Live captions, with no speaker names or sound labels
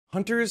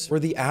Hunters were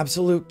the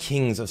absolute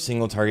kings of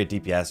single target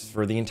DPS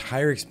for the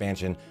entire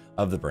expansion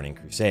of the Burning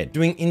Crusade,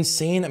 doing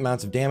insane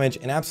amounts of damage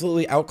and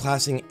absolutely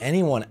outclassing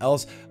anyone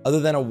else other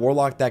than a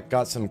warlock that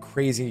got some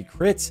crazy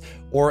crits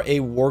or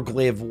a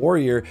warglaive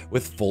warrior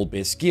with full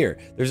bisque gear.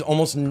 There's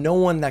almost no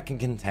one that can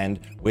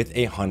contend with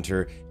a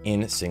hunter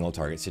in single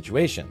target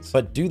situations.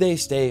 But do they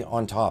stay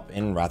on top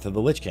in Wrath of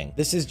the Lich King?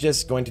 This is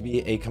just going to be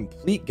a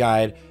complete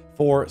guide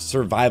for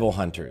survival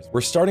hunters.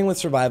 We're starting with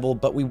survival,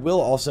 but we will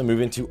also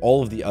move into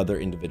all of the other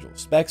individual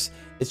specs.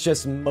 It's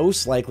just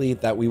most likely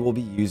that we will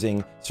be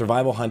using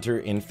survival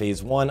hunter in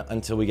phase 1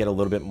 until we get a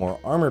little bit more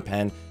armor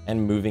pen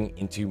and moving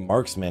into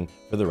marksman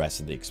for the rest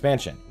of the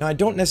expansion. Now, I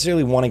don't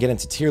necessarily want to get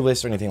into tier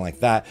lists or anything like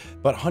that,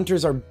 but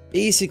hunters are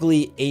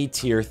basically A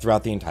tier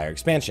throughout the entire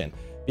expansion,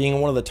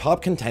 being one of the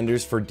top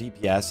contenders for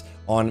DPS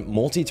on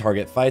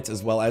multi-target fights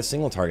as well as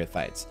single target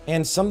fights.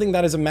 And something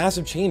that is a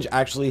massive change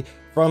actually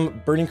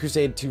from Burning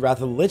Crusade to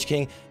Wrath of the Lich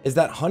King is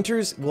that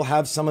hunters will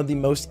have some of the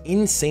most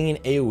insane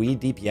AoE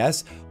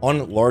DPS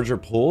on larger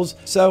pools.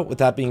 So with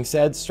that being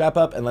said, strap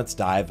up and let's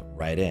dive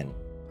right in.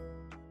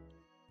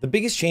 The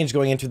biggest change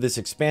going into this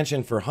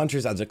expansion for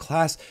hunters as a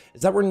class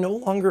is that we're no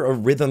longer a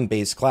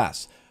rhythm-based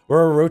class, where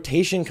our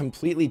rotation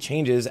completely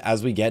changes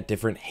as we get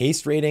different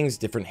haste ratings,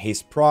 different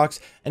haste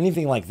procs,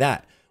 anything like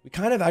that. We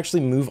kind of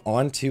actually move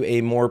on to a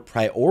more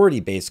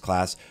priority-based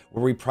class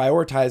where we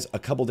prioritize a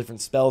couple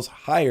different spells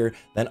higher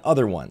than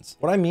other ones.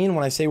 What I mean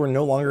when I say we're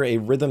no longer a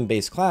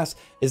rhythm-based class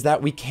is that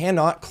we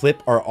cannot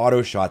clip our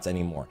auto shots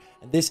anymore.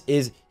 And this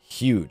is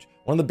huge.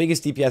 One of the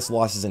biggest DPS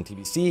losses in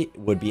TBC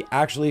would be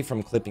actually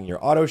from clipping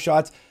your auto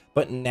shots.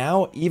 But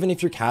now, even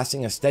if you're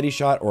casting a steady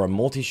shot or a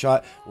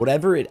multi-shot,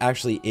 whatever it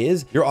actually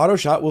is, your auto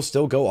shot will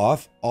still go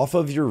off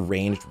of your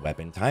ranged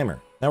weapon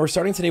timer. Now we're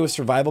starting today with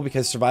survival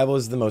because survival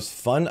is the most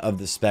fun of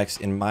the specs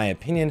in my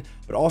opinion,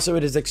 but also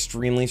it is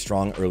extremely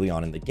strong early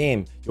on in the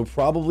game. You'll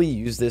probably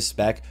use this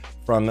spec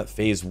from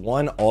phase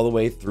 1 all the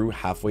way through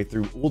halfway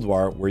through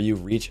Ulduar, where you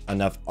reach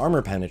enough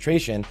armor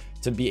penetration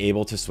to be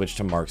able to switch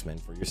to marksman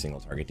for your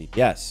single target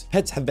DPS.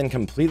 Pets have been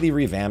completely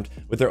revamped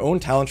with their own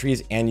talent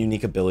trees and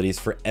unique abilities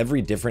for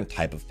every different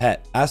type of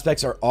pet.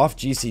 Aspects are off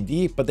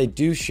GCD, but they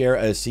do share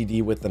a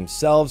CD with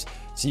themselves,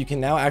 so you can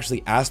now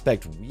actually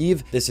aspect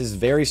weave. This is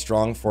very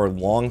strong for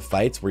long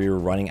fights where you're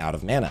running out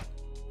of mana.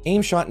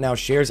 Aim shot now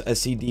shares a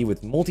CD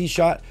with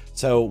multi-shot,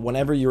 so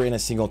whenever you're in a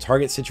single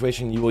target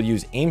situation, you will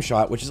use aim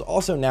shot, which is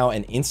also now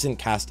an instant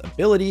cast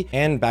ability,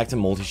 and back to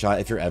multi-shot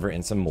if you're ever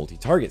in some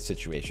multi-target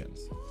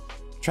situations.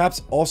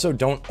 Traps also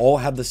don't all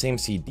have the same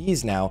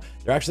CDs now.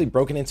 They're actually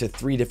broken into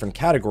 3 different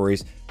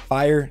categories: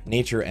 fire,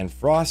 nature, and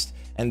frost.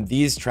 And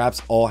these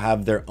traps all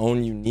have their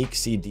own unique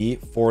CD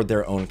for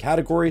their own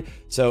category.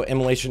 So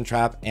immolation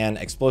trap and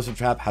explosive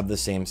trap have the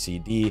same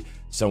CD,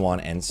 so on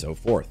and so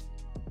forth.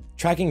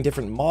 Tracking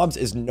different mobs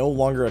is no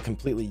longer a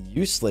completely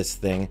useless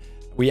thing.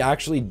 We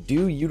actually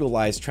do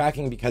utilize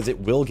tracking because it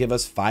will give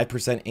us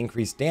 5%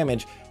 increased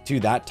damage to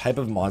that type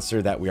of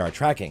monster that we are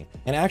tracking.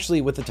 And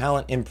actually with the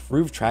talent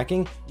improved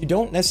tracking, you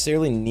don't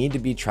necessarily need to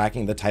be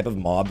tracking the type of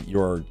mob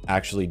you're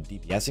actually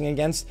DPSing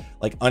against,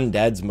 like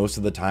undeads most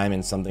of the time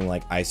in something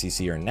like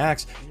ICC or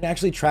Nax. You can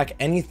actually track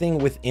anything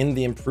within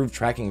the improved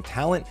tracking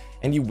talent,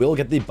 and you will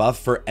get the buff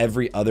for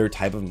every other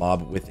type of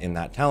mob within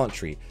that talent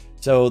tree.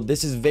 So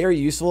this is very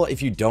useful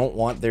if you don't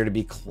want there to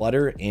be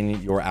clutter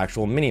in your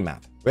actual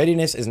minimap.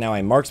 Readiness is now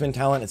a marksman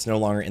talent. It's no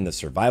longer in the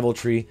survival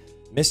tree.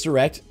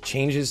 Misdirect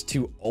changes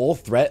to all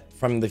threat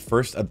from the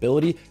first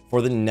ability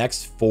for the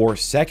next 4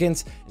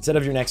 seconds instead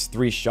of your next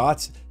 3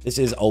 shots. This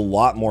is a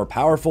lot more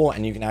powerful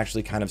and you can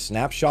actually kind of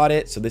snapshot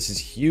it. So this is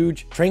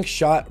huge. Trank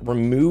shot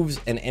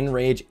removes an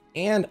enrage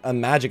and a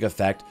magic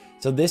effect.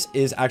 So this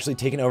is actually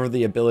taking over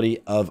the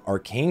ability of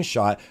Arcane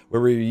Shot,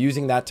 where we're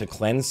using that to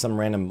cleanse some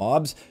random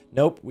mobs.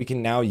 Nope, we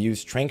can now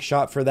use Trank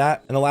Shot for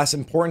that. And the last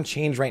important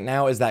change right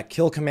now is that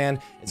kill command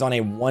is on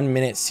a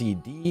 1-minute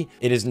CD.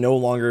 It is no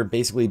longer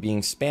basically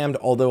being spammed,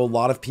 although a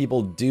lot of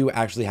people do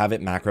actually have it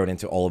macroed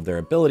into all of their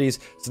abilities,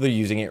 so they're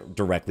using it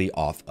directly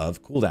off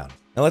of cooldown.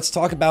 Now let's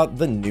talk about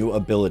the new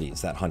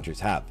abilities that hunters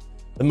have.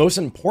 The most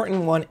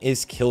important one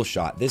is Kill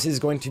Shot. This is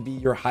going to be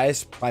your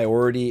highest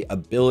priority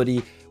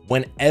ability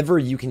whenever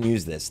you can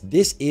use this.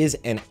 This is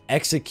an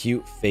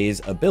execute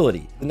phase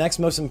ability. The next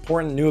most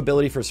important new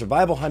ability for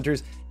survival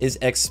hunters is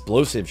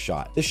Explosive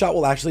Shot. This shot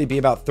will actually be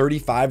about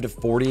 35 to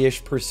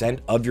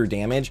 40-ish% of your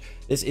damage.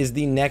 This is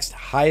the next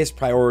highest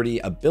priority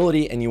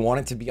ability, and you want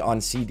it to be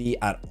on CD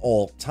at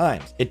all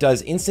times. It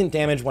does instant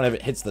damage whenever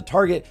it hits the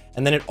target,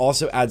 and then it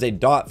also adds a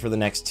dot for the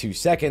next 2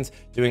 seconds,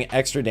 doing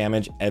extra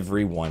damage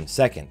every 1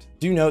 second.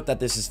 Do note that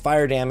this is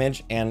fire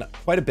damage, and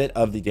quite a bit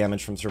of the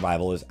damage from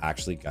survival is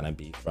actually gonna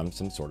be from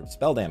some sort of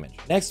spell damage.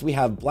 Next, we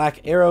have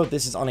Black Arrow.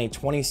 This is on a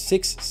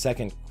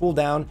 26-second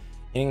cooldown.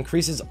 It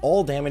increases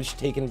all damage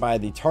taken by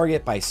the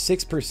target by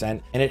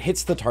 6%, and it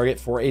hits the target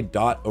for a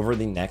dot over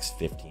the next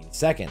 15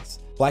 seconds.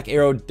 Black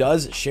Arrow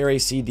does share a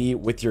CD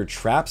with your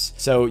traps,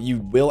 so you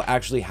will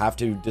actually have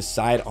to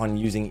decide on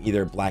using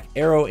either Black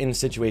Arrow in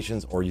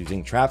situations or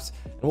using traps,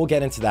 and we'll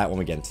get into that when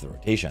we get into the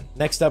rotation.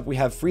 Next up, we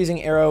have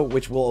Freezing Arrow,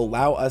 which will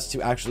allow us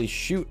to actually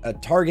shoot a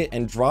target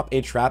and drop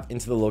a trap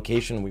into the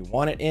location we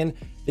want it in.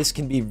 This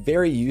can be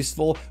very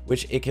useful,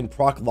 which it can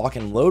proc lock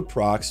and load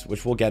procs,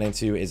 which we'll get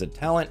into is a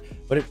talent,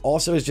 but it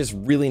also is just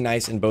really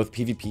nice in both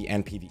PvP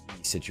and PvE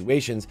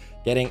situations,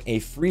 getting a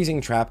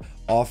freezing trap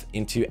off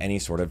into any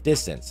sort of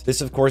distance.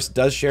 This of course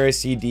does share a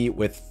CD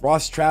with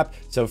Frost Trap,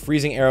 so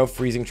Freezing Arrow,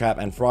 Freezing Trap,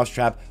 and Frost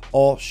Trap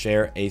all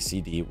share a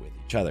CD with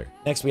each other.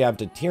 Next, we have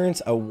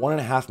Deterrence, a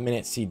 1.5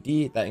 minute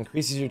CD that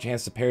increases your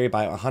chance to parry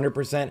by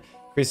 100%,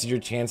 increases your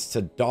chance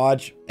to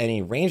dodge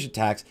any ranged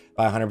attacks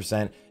by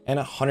 100%, and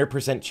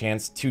 100%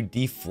 chance to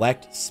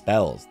deflect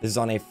spells. This is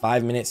on a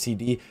 5-minute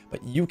CD,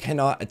 but you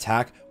cannot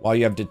attack while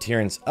you have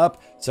Deterrence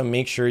up, so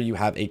make sure you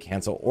have a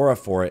cancel aura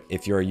for it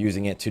if you're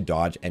using it to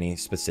dodge any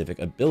specific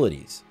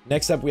abilities.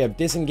 Next up, we have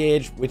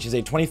Disengage, which is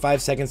a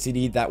 25-second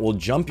CD that will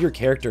jump your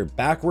character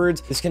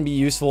backwards. This can be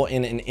useful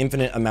in an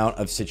infinite amount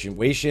of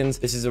situations.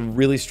 This is a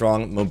really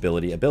strong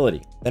mobility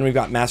ability. Then we've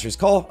got Master's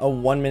Call, a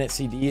 1-minute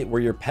CD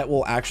where your pet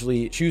will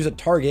actually choose a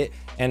target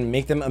and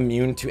make them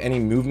immune to any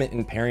movement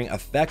impairing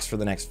effects for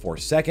the next 4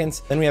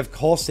 seconds. Then we have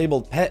Call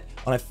Stabled Pet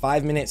on a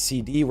 5-minute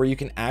CD where you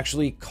can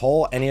actually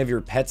call any of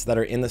your pets that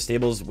are in the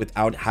stables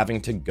without having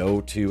to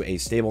go to a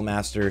stable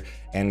master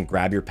and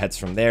grab your pets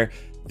from there.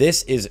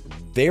 This is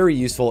very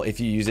useful if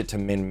you use it to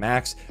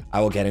min-max.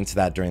 I will get into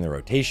that during the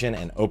rotation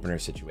and opener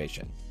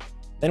situation.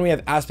 Then we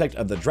have Aspect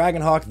of the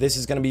Dragonhawk. This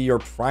is going to be your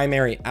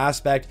primary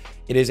aspect.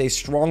 It is a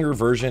stronger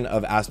version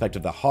of Aspect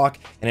of the Hawk,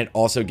 and it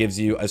also gives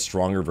you a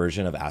stronger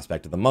version of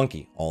Aspect of the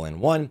Monkey, all in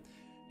one.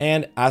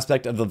 And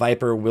Aspect of the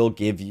Viper will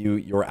give you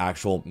your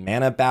actual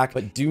mana back,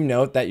 but do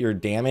note that your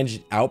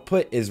damage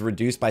output is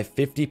reduced by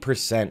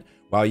 50%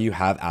 while you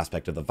have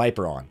Aspect of the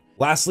Viper on.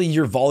 Lastly,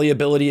 your volley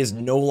ability is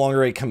no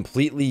longer a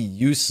completely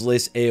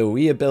useless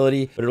AoE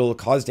ability, but it'll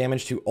cause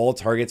damage to all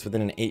targets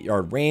within an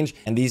 8-yard range,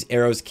 and these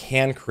arrows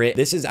can crit.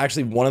 This is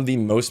actually one of the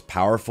most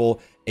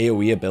powerful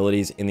AoE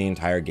abilities in the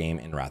entire game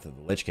in Wrath of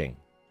the Lich King.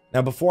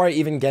 Now, before I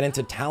even get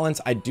into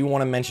talents, I do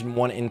want to mention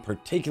one in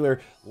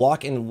particular,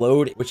 Lock and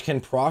Load, which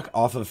can proc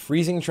off of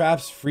Freezing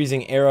Traps,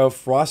 Freezing Arrow,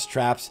 Frost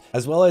Traps,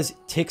 as well as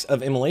ticks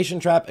of Immolation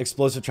Trap,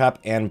 Explosive Trap,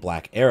 and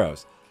Black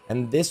Arrows.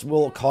 And this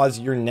will cause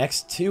your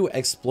next 2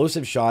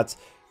 explosive shots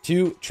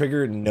to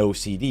trigger no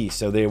CD,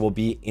 so they will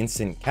be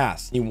instant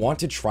cast. You want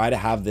to try to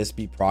have this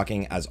be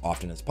proccing as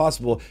often as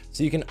possible,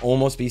 so you can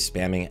almost be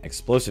spamming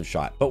explosive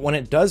shot. But when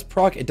it does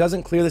proc, it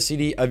doesn't clear the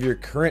CD of your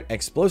current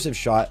explosive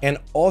shot. And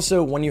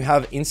also when you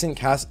have instant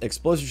cast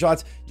explosive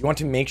shots, you want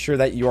to make sure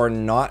that you are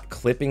not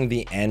clipping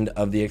the end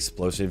of the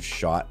explosive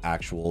shot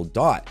actual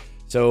dot.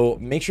 So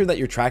make sure that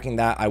you're tracking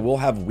that. I will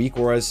have weak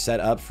auras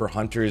set up for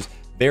hunters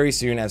very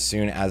soon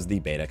as the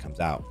beta comes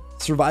out.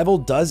 Survival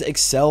does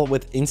excel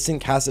with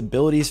instant cast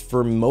abilities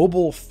for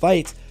mobile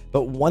fights,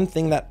 but one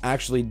thing that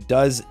actually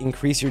does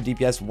increase your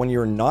DPS when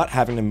you're not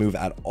having to move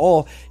at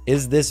all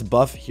is this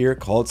buff here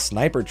called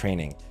Sniper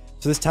Training.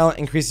 So this talent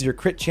increases your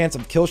crit chance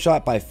of kill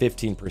shot by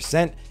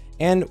 15%,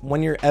 and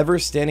when you're ever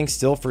standing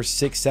still for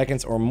 6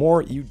 seconds or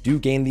more, you do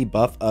gain the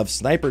buff of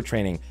Sniper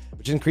Training,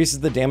 which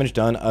increases the damage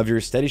done of your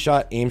steady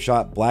shot, aim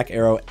shot, black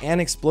arrow, and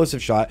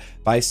explosive shot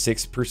by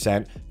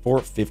 6%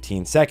 for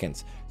 15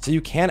 seconds. So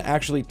you can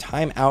actually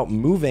time out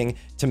moving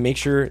to make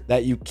sure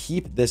that you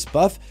keep this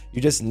buff.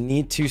 You just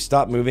need to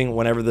stop moving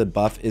whenever the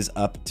buff is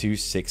up to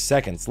 6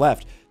 seconds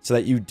left, so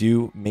that you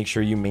do make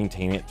sure you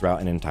maintain it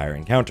throughout an entire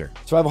encounter.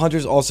 Survival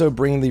Hunters also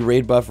bring the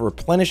raid buff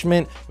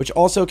Replenishment, which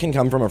also can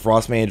come from a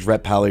Frost Mage,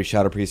 Ret Pally,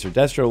 Shadow Priest, or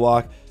Destro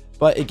Lock,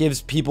 but it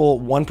gives people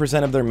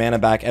 1% of their mana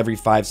back every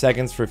 5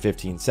 seconds for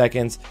 15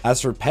 seconds.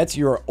 As for pets,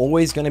 you are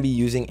always going to be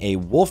using a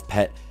wolf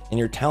pet, and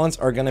your talents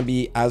are going to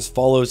be as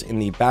follows in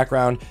the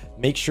background.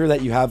 Make sure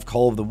that you have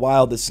Call of the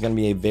Wild. This is going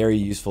to be a very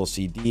useful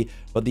CD,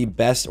 but the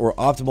best or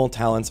optimal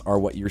talents are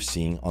what you're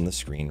seeing on the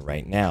screen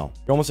right now.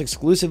 You're almost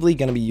exclusively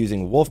going to be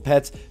using wolf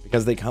pets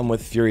because they come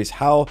with Furious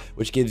Howl,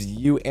 which gives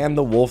you and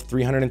the wolf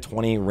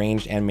 320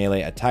 ranged and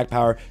melee attack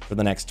power for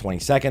the next 20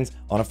 seconds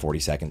on a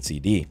 40-second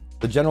CD.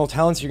 The general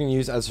talents you're going to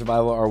use as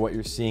survival are what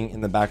you're seeing in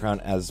the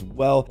background as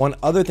well. One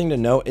other thing to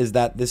note is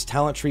that this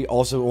talent tree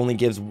also only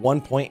gives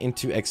 1 point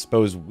into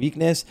exposed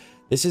weakness.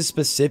 This is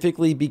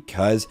specifically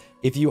because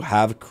if you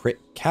have crit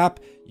cap,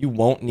 you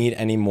won't need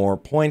any more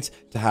points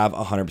to have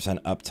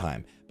 100%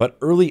 uptime. But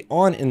early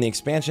on in the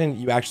expansion,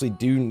 you actually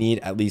do need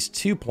at least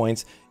 2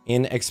 points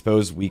in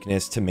exposed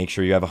weakness to make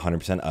sure you have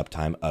 100%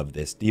 uptime of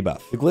this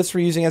debuff. The glyphs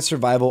we're using as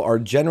survival are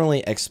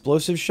generally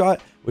explosive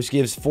shot, which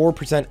gives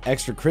 4%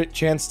 extra crit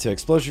chance to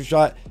explosive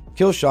shot,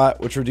 kill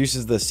shot, which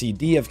reduces the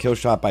CD of kill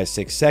shot by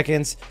 6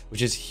 seconds,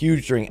 which is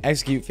huge during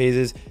execute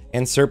phases,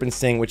 and serpent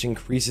sting, which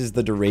increases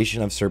the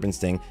duration of serpent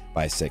sting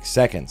by 6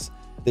 seconds.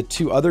 The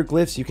 2 other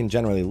glyphs you can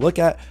generally look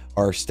at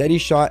are steady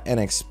shot and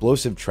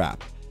explosive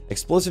trap.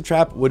 Explosive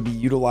trap would be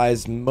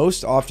utilized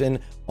most often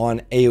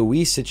on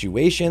AoE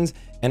situations,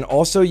 And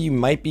also you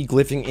might be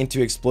glyphing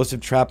into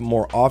explosive trap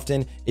more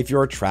often if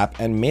you're trap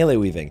and melee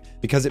weaving,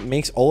 because it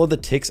makes all of the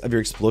ticks of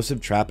your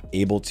explosive trap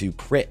able to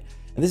crit.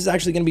 And this is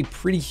actually going to be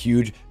pretty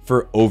huge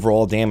for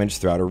overall damage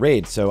throughout a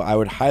raid. So I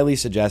would highly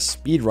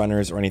suggest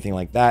speedrunners or anything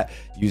like that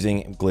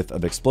using Glyph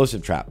of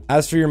Explosive Trap.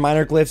 As for your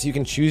minor glyphs, you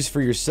can choose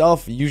for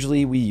yourself.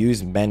 Usually we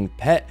use Mend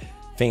Pet,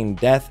 Feign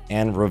Death,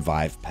 and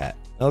Revive Pet.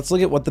 Now let's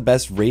look at what the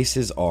best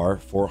races are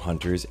for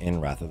hunters in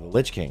Wrath of the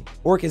Lich King.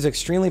 Orc is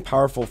extremely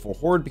powerful for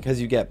Horde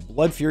because you get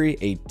Blood Fury,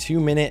 a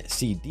 2-minute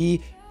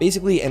CD,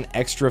 basically an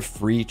extra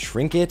free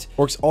trinket.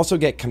 Orcs also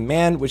get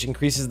Command, which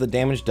increases the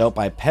damage dealt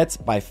by pets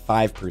by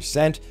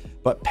 5%,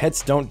 but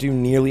pets don't do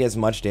nearly as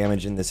much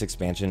damage in this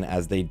expansion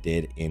as they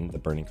did in the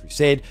Burning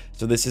Crusade,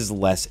 so this is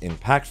less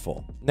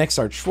impactful. Next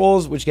are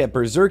Trolls, which get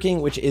Berserking,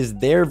 which is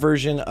their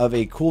version of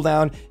a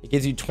cooldown. It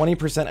gives you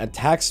 20%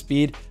 attack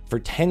speed for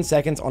 10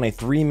 seconds on a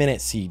 3-minute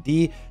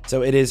CD,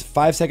 so it is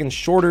 5 seconds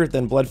shorter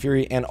than Blood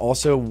Fury and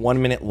also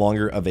 1 minute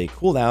longer of a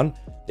cooldown.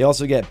 They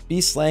also get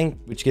Beast Slang,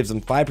 which gives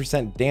them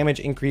 5% damage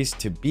increase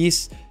to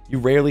beasts. You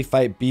rarely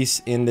fight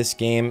beasts in this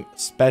game,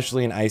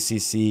 especially in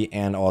ICC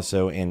and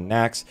also in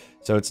Nax,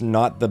 so it's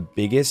not the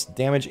biggest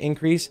damage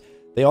increase.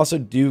 They also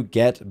do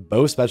get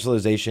Bow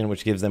Specialization,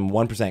 which gives them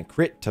 1%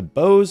 crit to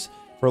bows.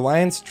 For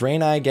Alliance,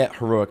 Draenei get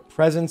Heroic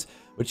Presence,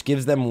 which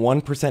gives them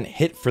 1%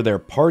 hit for their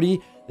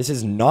party. This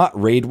is not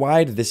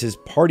raid-wide, this is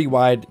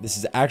party-wide. This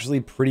is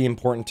actually pretty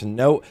important to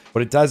note,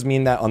 but it does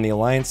mean that on the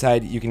Alliance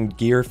side, you can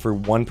gear for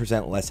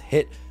 1% less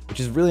hit, which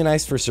is really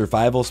nice for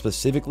survival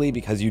specifically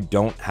because you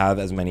don't have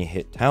as many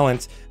hit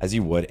talents as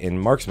you would in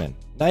Marksman.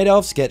 Night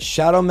Elves get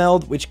Shadow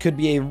Meld, which could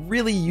be a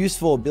really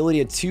useful ability,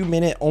 a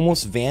 2-minute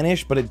almost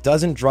vanish, but it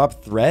doesn't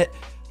drop threat.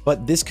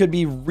 But this could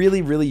be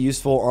really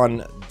useful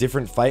on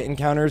different fight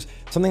encounters.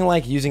 Something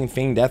like using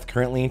Feign Death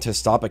currently to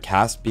stop a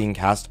cast being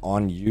cast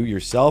on you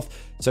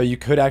yourself. So you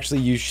could actually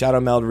use Shadow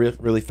Meld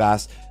really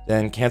fast,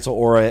 then cancel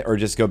aura or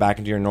just go back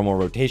into your normal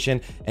rotation,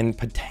 and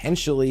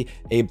potentially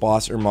a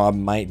boss or mob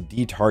might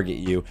de-target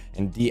you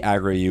and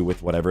de-aggro you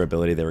with whatever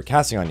ability they were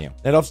casting on you.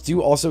 Night Elves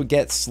do also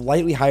get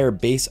slightly higher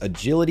base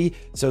agility,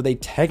 so they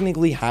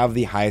technically have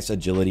the highest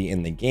agility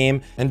in the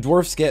game. And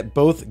Dwarfs get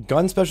both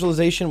Gun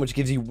Specialization, which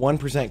gives you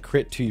 1%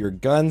 crit to your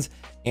guns,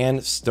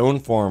 and Stone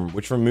Form,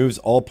 which removes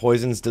all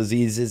poisons,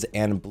 diseases,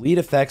 and bleed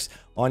effects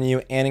on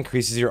you and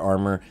increases your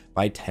armor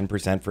by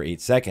 10% for 8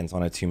 seconds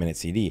on a 2-minute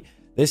CD.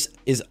 This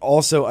is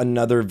also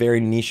another very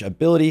niche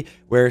ability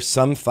where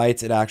some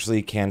fights it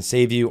actually can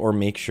save you or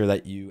make sure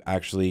that you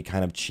actually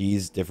kind of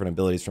cheese different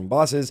abilities from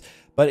bosses,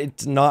 but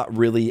it's not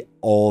really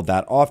all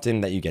that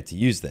often that you get to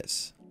use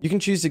this. You can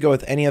choose to go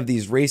with any of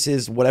these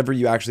races, whatever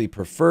you actually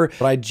prefer,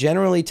 but I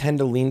generally tend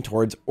to lean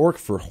towards Orc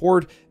for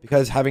Horde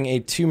because having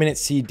a 2-minute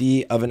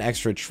CD of an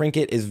extra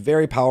trinket is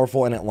very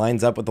powerful and it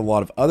lines up with a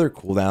lot of other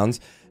cooldowns,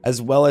 as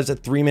well as a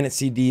 3-minute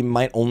CD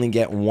might only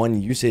get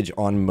 1 usage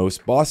on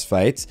most boss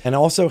fights. And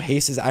also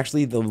haste is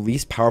actually the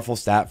least powerful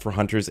stat for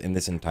hunters in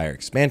this entire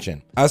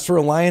expansion. As for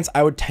Alliance,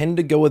 I would tend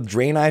to go with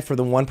Draenei for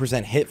the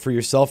 1% hit for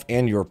yourself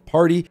and your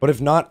party, but if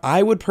not,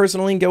 I would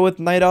personally go with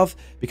Night Elf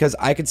because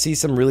I could see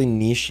some really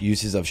niche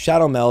uses of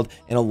Shadow Meld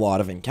in a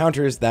lot of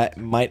encounters that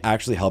might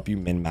actually help you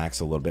min-max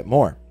a little bit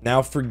more.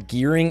 Now for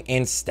gearing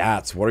and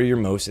stats, what are your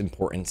most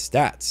important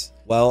stats?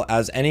 Well,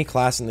 as any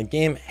class in the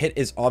game, hit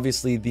is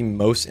obviously the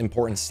most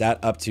important stat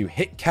up to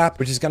hit cap,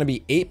 which is going to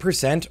be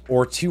 8%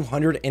 or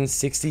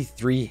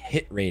 263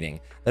 hit rating.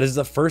 That is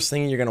the first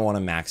thing you're going to want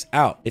to max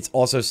out. It's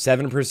also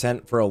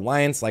 7% for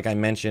Alliance, like I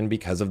mentioned,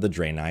 because of the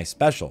Draenei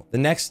special. The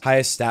next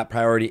highest stat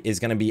priority is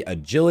going to be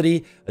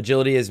agility.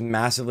 Agility is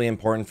massively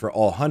important for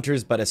all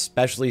hunters, but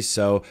especially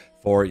so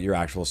for your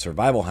actual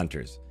survival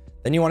hunters.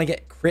 Then you want to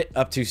get crit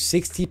up to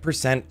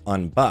 60%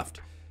 unbuffed.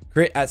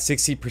 Crit at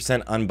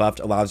 60% unbuffed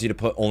allows you to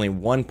put only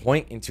 1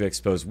 point into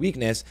exposed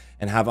weakness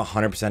and have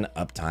 100%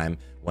 uptime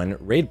when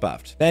raid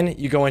buffed. Then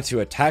you go into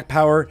attack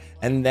power,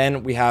 and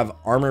then we have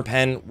armor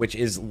pen, which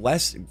is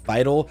less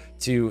vital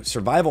to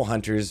survival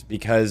hunters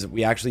because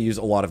we actually use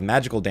a lot of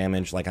magical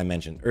damage, like I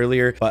mentioned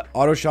earlier, but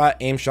auto shot,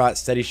 aim shot,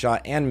 steady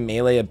shot, and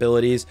melee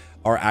abilities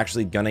are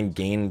actually gonna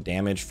gain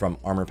damage from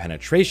armor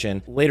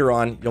penetration. Later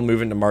on, you'll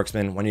move into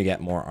marksman when you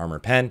get more armor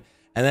pen.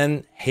 And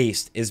then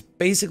haste is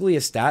basically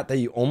a stat that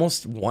you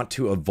almost want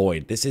to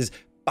avoid. This is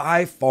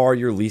by far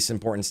your least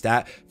important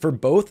stat for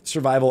both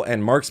survival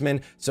and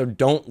marksman, so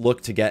don't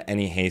look to get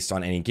any haste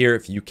on any gear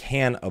if you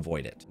can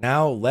avoid it.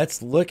 Now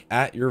let's look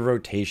at your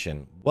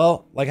rotation.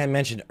 Well, like I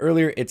mentioned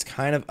earlier, it's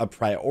kind of a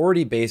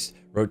priority-based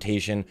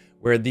rotation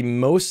where the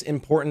most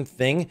important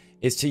thing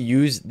is to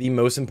use the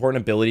most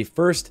important ability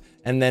first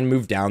and then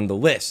move down the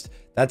list.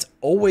 That's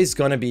always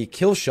going to be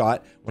kill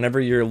shot whenever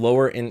you're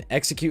lower in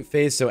execute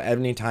phase, so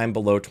any time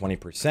below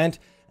 20%.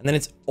 And then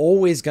it's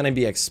always going to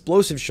be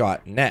explosive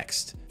shot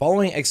next.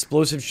 Following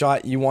explosive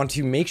shot, you want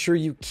to make sure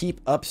you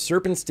keep up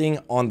Serpent Sting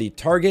on the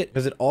target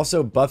because it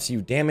also buffs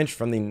you damage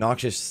from the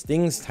Noxious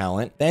Stings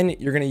talent. Then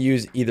you're going to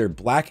use either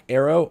Black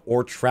Arrow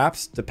or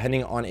traps,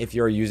 depending on if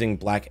you're using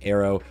Black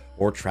Arrow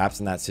or traps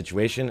in that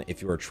situation,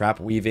 if you are trap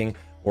weaving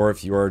or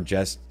if you're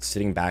just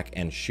sitting back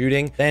and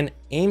shooting. Then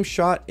aim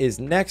shot is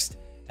next,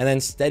 and then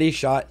steady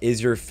shot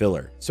is your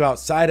filler. So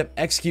outside of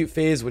execute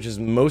phase, which is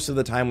most of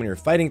the time when you're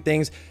fighting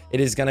things, it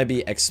is going to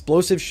be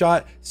explosive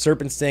shot,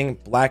 serpent sting,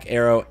 black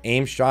arrow,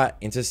 aim shot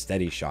into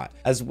steady shot,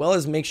 as well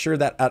as make sure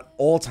that at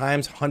all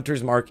times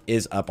hunter's mark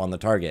is up on the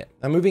target.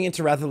 Now moving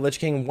into Wrath of the Lich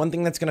King, one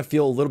thing that's going to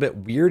feel a little bit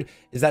weird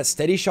is that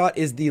steady shot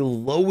is the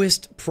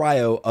lowest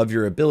prio of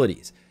your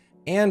abilities.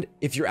 And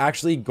if you're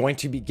actually going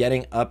to be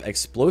getting up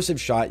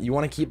explosive shot, you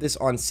want to keep this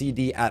on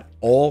CD at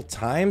all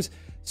times.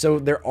 So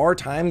there are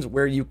times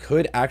where you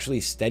could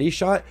actually steady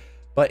shot,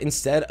 but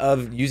instead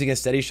of using a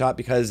steady shot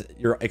because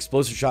your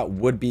explosive shot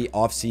would be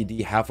off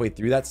CD halfway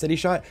through that steady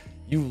shot,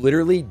 you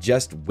literally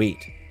just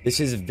wait. This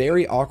is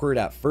very awkward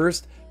at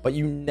first, but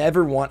you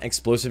never want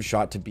explosive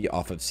shot to be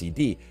off of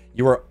CD.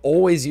 You are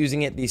always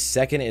using it the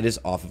second it is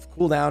off of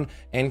cooldown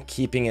and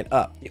keeping it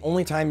up. The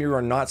only time you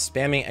are not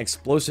spamming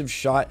explosive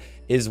shot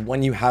is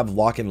when you have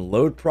lock and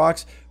load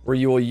procs, where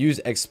you will use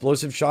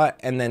explosive shot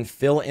and then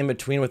fill in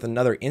between with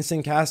another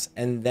instant cast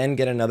and then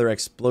get another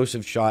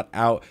explosive shot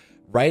out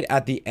right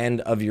at the end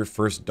of your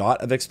first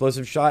dot of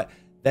explosive shot,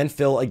 then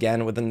fill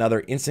again with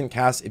another instant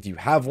cast if you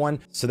have one.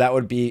 So that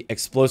would be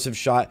explosive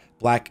shot,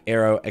 black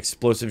arrow,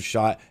 explosive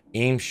shot,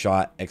 aim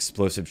shot,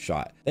 explosive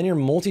shot. Then your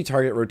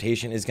multi-target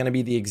rotation is going to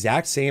be the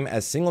exact same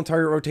as single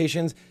target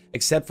rotations,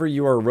 except for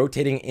you are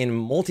rotating in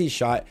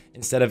multi-shot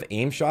instead of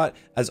aim shot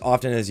as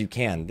often as you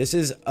can. This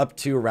is up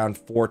to around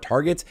 4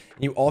 targets.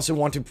 You also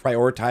want to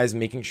prioritize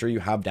making sure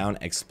you have down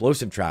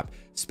explosive trap,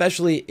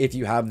 especially if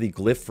you have the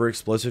glyph for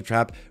explosive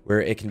trap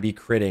where it can be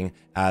critting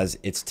as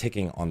it's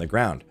ticking on the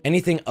ground.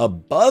 Anything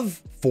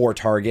above 4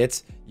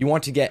 targets, you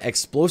want to get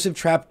explosive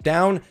trap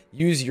down,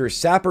 use your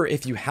sapper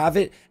if you have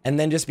it, and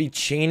then just be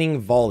chaining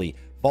volley.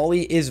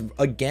 Volley is,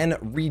 again,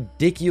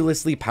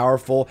 ridiculously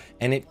powerful,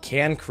 and it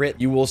can crit.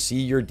 You will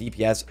see your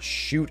DPS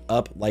shoot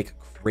up like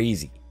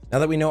crazy. Now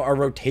that we know our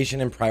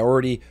rotation and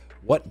priority,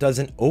 what does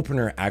an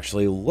opener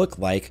actually look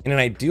like? In an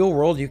ideal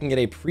world, you can get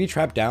a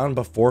pre-trap down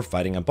before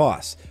fighting a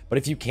boss. But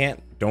if you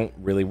can't, don't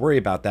really worry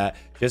about that.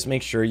 Just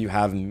make sure you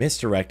have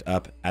misdirect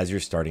up as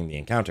you're starting the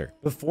encounter.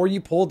 Before you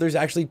pull, there's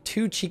actually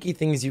 2 cheeky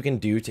things you can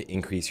do to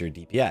increase your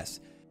DPS.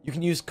 You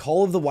can use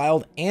Call of the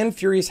Wild and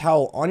Furious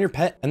Howl on your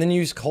pet, and then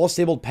use Call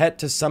Stabled Pet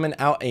to summon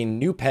out a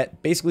new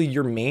pet, basically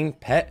your main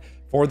pet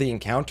for the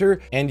encounter,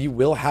 and you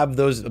will have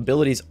those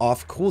abilities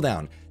off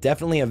cooldown.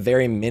 Definitely a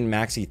very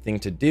min-maxy thing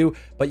to do,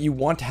 but you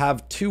want to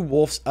have 2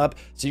 wolves up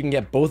so you can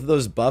get both of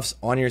those buffs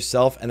on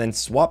yourself and then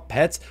swap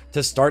pets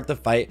to start the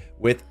fight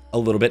with a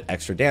little bit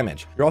extra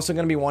damage. You're also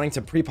going to be wanting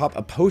to pre-pop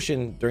a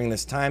potion during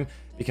this time,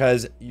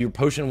 because your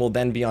potion will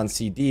then be on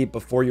CD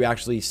before you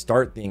actually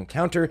start the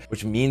encounter,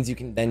 which means you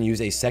can then use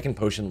a second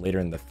potion later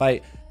in the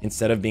fight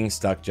instead of being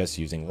stuck just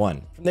using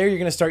one. From there, you're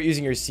going to start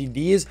using your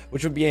CDs,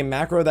 which would be a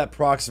macro that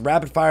procs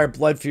Rapid Fire,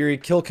 Blood Fury,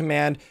 Kill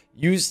Command,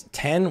 use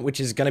 10, which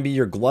is going to be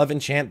your glove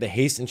enchant, the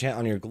haste enchant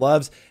on your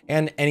gloves,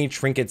 and any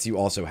trinkets you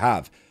also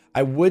have.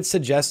 I would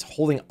suggest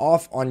holding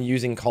off on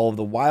using Call of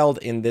the Wild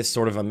in this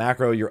sort of a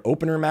macro, your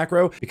opener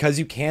macro, because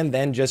you can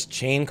then just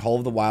chain Call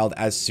of the Wild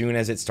as soon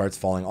as it starts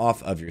falling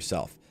off of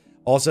yourself.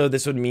 Also,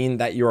 this would mean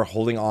that you are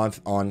holding off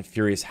on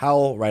Furious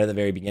Howl right at the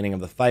very beginning of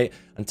the fight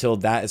until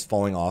that is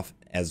falling off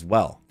as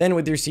well. Then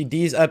with your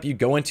CDs up, you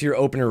go into your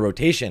opener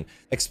rotation.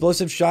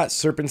 Explosive shot,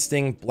 serpent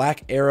sting,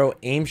 black arrow,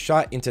 aim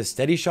shot into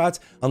steady shots,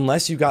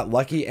 unless you got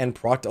lucky and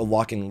procced a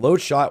lock and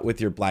load shot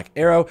with your black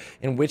arrow,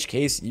 in which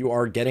case you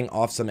are getting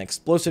off some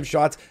explosive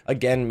shots,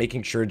 again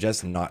making sure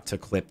just not to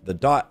clip the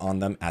dot on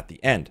them at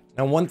the end.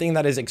 Now, one thing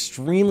that is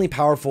extremely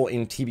powerful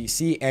in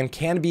TBC and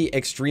can be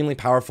extremely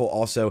powerful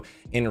also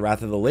in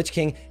Wrath of the Lich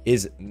King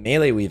is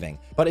melee weaving.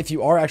 But if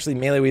you are actually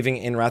melee weaving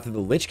in Wrath of the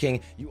Lich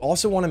King, you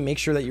also want to make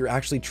sure that you're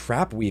actually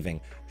trap weaving,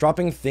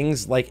 dropping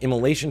things like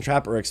Immolation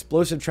Trap or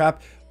Explosive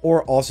Trap,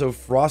 or also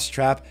Frost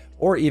Trap,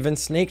 or even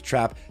Snake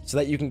Trap, so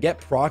that you can get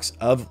procs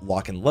of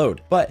lock and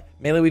load. But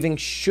melee weaving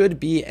should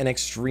be an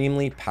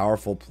extremely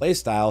powerful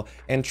playstyle,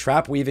 and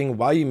trap weaving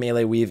while you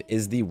melee weave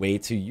is the way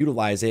to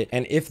utilize it.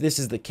 And if this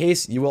is the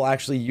case, you will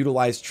actually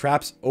utilize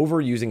traps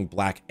over using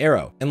black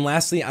arrow. And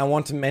lastly, I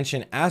want to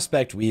mention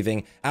aspect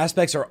weaving.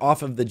 Aspects are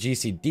off of the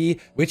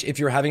GCD, which if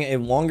you're having a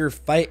longer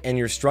fight and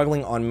you're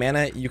struggling on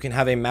mana, you can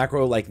have a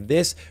macro like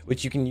this,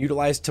 which you can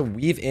utilize to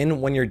weave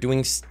in when you're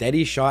doing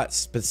steady shot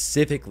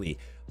specifically.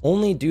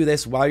 Only do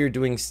this while you're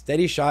doing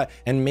steady shot,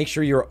 and make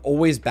sure you're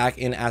always back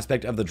in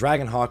aspect of the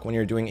Dragonhawk when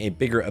you're doing a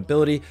bigger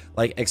ability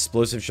like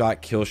explosive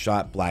shot, kill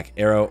shot, black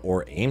arrow,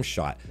 or aim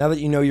shot. Now that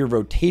you know your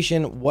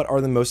rotation, what are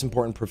the most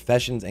important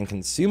professions and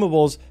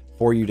consumables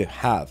for you to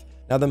have?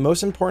 Now, the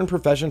most important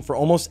profession for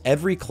almost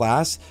every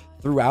class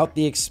throughout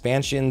the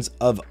expansions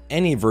of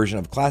any version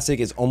of Classic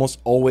is almost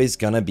always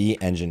gonna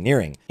be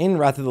engineering. In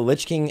Wrath of the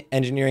Lich King,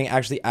 engineering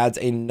actually adds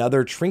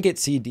another trinket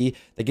CD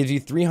that gives you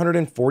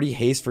 340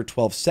 haste for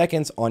 12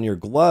 seconds on your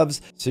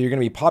gloves. So you're gonna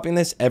be popping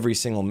this every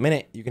single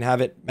minute. You can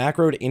have it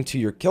macroed into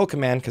your kill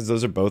command because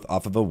those are both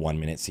off of a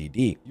 1-minute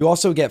CD. You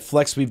also get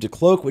Flex Weave to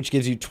Cloak, which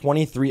gives you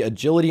 23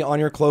 agility on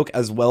your cloak,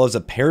 as well as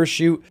a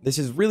parachute. This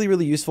is really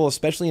useful,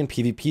 especially in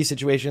PvP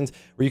situations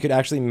where you could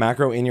actually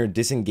macro in your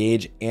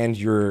disengage and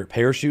your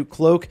parachute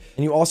cloak.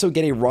 And you also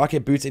get a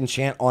rocket boots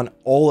enchant on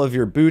all of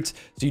your boots,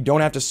 so you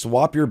don't have to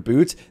swap your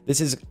boots.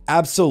 This is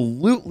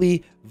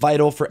absolutely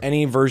vital for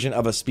any version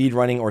of a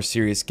speedrunning or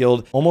serious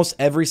guild. Almost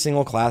every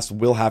single class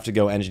will have to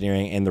go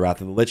engineering in the Wrath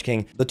of the Lich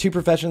King. The two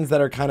professions that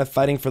are kind of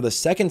fighting for the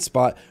second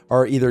spot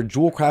are either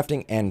jewel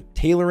crafting and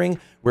tailoring,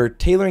 where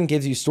tailoring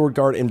gives you sword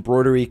guard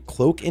embroidery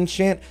cloak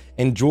enchant,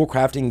 and jewel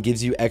crafting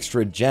gives you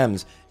extra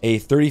gems, a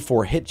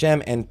 34 hit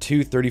gem and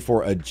 2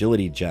 34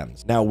 agility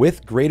gems. Now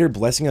with greater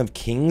blessing of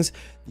kings,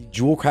 the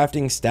jewel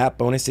crafting stat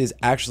bonuses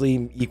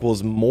actually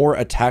equals more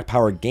attack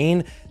power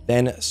gain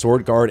than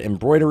sword guard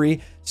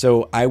embroidery,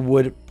 so I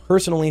would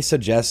personally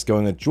suggest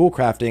going with jewel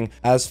crafting.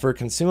 As for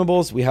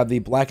consumables, we have the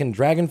blackened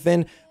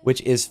dragonfin,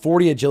 which is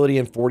 40 agility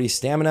and 40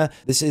 stamina.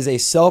 This is a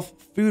self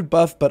food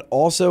buff, but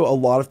also a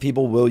lot of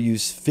people will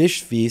use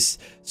fish feasts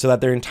so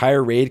that their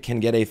entire raid can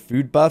get a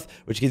food buff,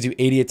 which gives you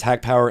 80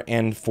 attack power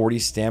and 40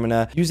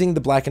 stamina. Using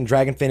the blackened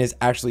dragonfin is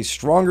actually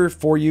stronger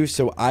for you,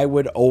 so I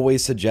would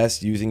always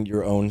suggest using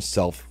your own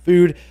self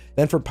food.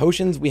 Then for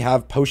potions, we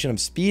have Potion of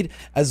Speed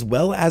as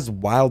well as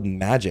Wild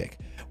Magic,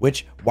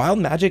 which Wild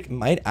Magic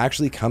might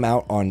actually come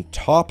out on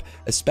top,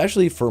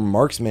 especially for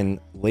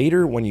marksmen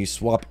later when you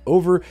swap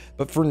over,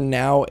 but for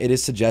now it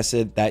is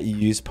suggested that you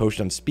use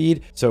Potion of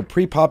Speed. So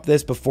pre-pop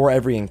this before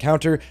every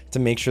encounter to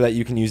make sure that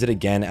you can use it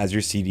again as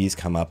your CDs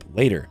come up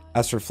later.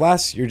 As for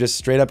flasks, you're just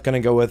straight up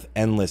gonna go with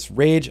Endless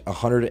Rage,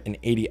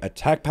 180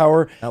 attack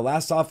power. Now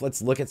last off,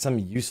 let's look at some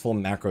useful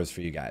macros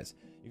for you guys.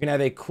 You can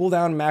have a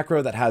cooldown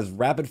macro that has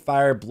rapid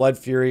fire, blood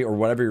fury, or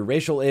whatever your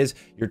racial is,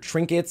 your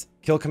trinkets,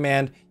 kill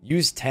command,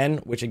 use 10,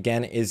 which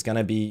again is going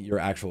to be your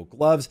actual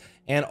gloves,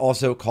 and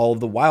also Call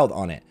of the Wild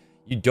on it.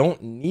 You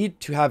don't need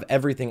to have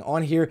everything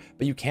on here,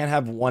 but you can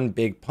have one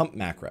big pump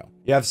macro.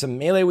 You have some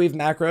melee weave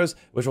macros,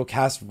 which will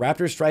cast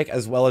Raptor Strike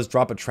as well as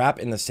drop a trap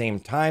in the same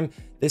time.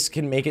 This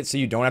can make it so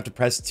you don't have to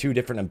press 2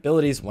 different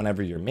abilities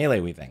whenever you're melee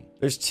weaving.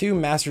 There's 2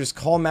 Master's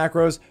Call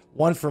macros,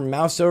 one for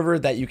mouse over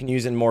that you can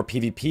use in more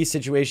PvP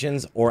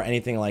situations or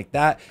anything like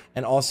that,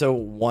 and also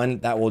one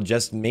that will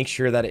just make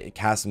sure that it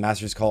casts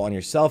Master's Call on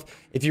yourself.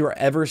 If you are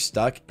ever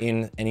stuck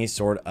in any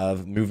sort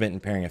of movement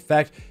impairing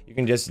effect, you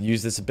can just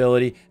use this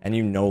ability and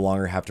you no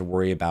longer have to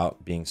worry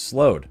about being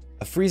slowed.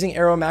 A freezing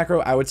arrow macro,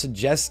 I would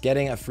suggest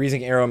getting a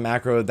freezing arrow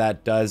macro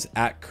that does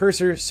at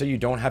cursor so you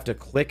don't have to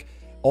click.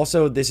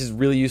 Also, this is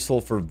really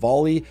useful for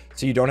volley,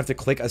 so you don't have to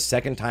click a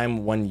second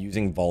time when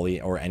using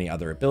volley or any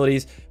other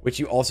abilities, which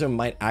you also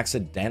might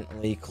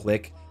accidentally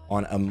click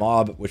on a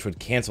mob, which would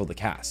cancel the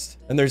cast.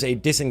 Then there's a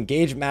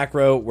disengage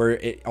macro where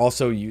it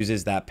also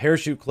uses that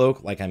parachute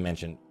cloak, like I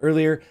mentioned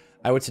earlier.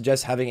 I would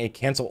suggest having a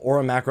cancel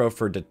aura macro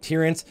for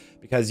deterrence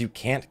because you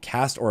can't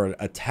cast or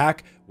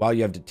attack while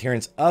you have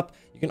deterrence up.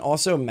 You can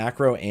also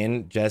macro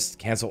in just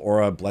cancel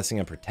aura, blessing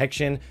of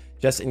protection,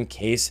 just in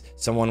case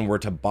someone were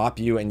to bop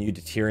you and you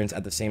deterrence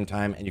at the same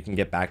time and you can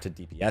get back to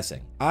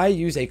DPSing. I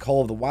use a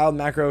Call of the Wild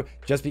macro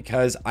just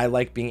because I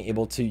like being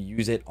able to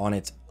use it on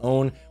its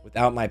own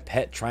without my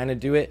pet trying to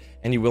do it,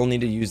 and you will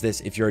need to use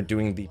this if you're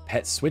doing the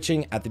pet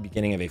switching at the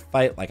beginning of a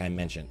fight like I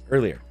mentioned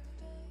earlier.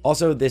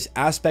 Also, this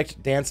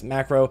aspect dance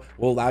macro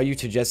will allow you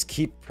to just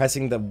keep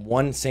pressing the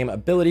one same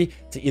ability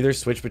to either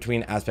switch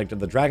between aspect of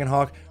the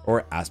Dragonhawk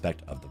or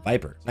aspect of the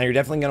Viper. Now you're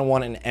definitely going to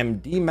want an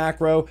MD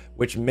macro,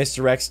 which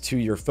misdirects to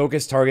your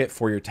focus target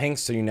for your tanks,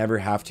 so you never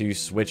have to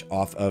switch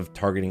off of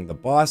targeting the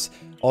boss.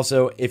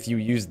 Also, if you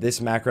use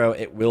this macro,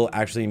 it will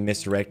actually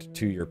misdirect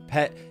to your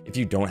pet if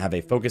you don't have a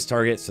focus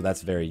target, so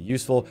that's very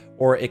useful,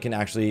 or it can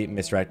actually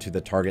misdirect to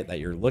the target that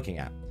you're looking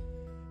at.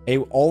 A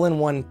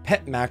all-in-one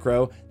pet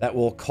macro that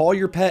will call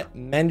your pet,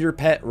 mend your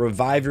pet,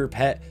 revive your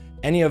pet,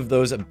 any of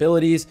those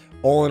abilities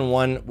all in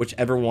one,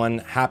 whichever one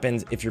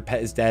happens. If your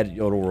pet is dead,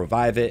 it'll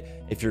revive it.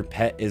 If your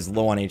pet is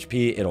low on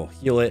HP, it'll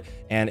heal it.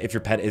 And if your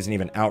pet isn't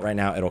even out right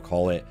now, it'll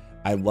call it.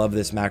 I love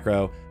this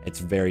macro. It's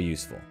very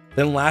useful.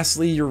 Then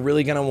lastly, you're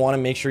really going to want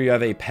to make sure you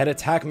have a pet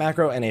attack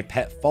macro and a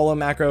pet follow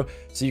macro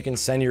so you can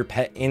send your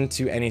pet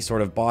into any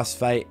sort of boss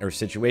fight or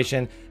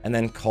situation and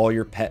then call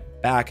your pet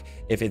back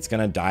if it's going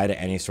to die to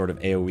any sort of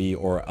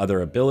AoE or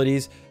other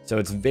abilities. So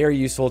it's very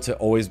useful to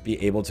always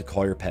be able to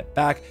call your pet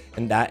back,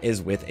 and that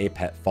is with a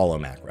pet follow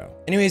macro.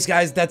 Anyways,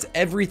 guys, that's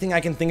everything I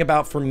can think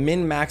about for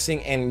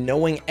min-maxing and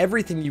knowing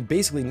everything you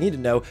basically need to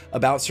know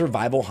about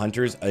survival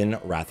hunters in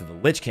Wrath of the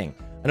Lich King.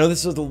 I know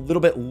this was a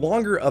little bit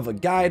longer of a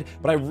guide,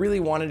 but I really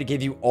wanted to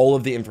give you all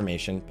of the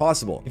information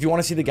possible. If you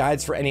want to see the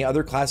guides for any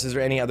other classes or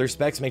any other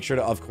specs, make sure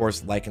to, of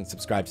course, like and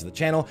subscribe to the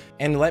channel,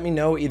 and let me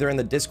know either in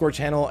the Discord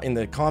channel, in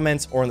the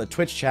comments, or in the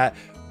Twitch chat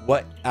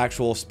what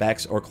actual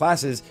specs or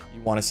classes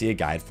you want to see a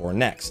guide for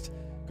next.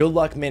 Good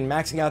luck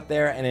min-maxing out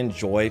there and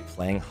enjoy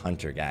playing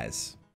Hunter, guys.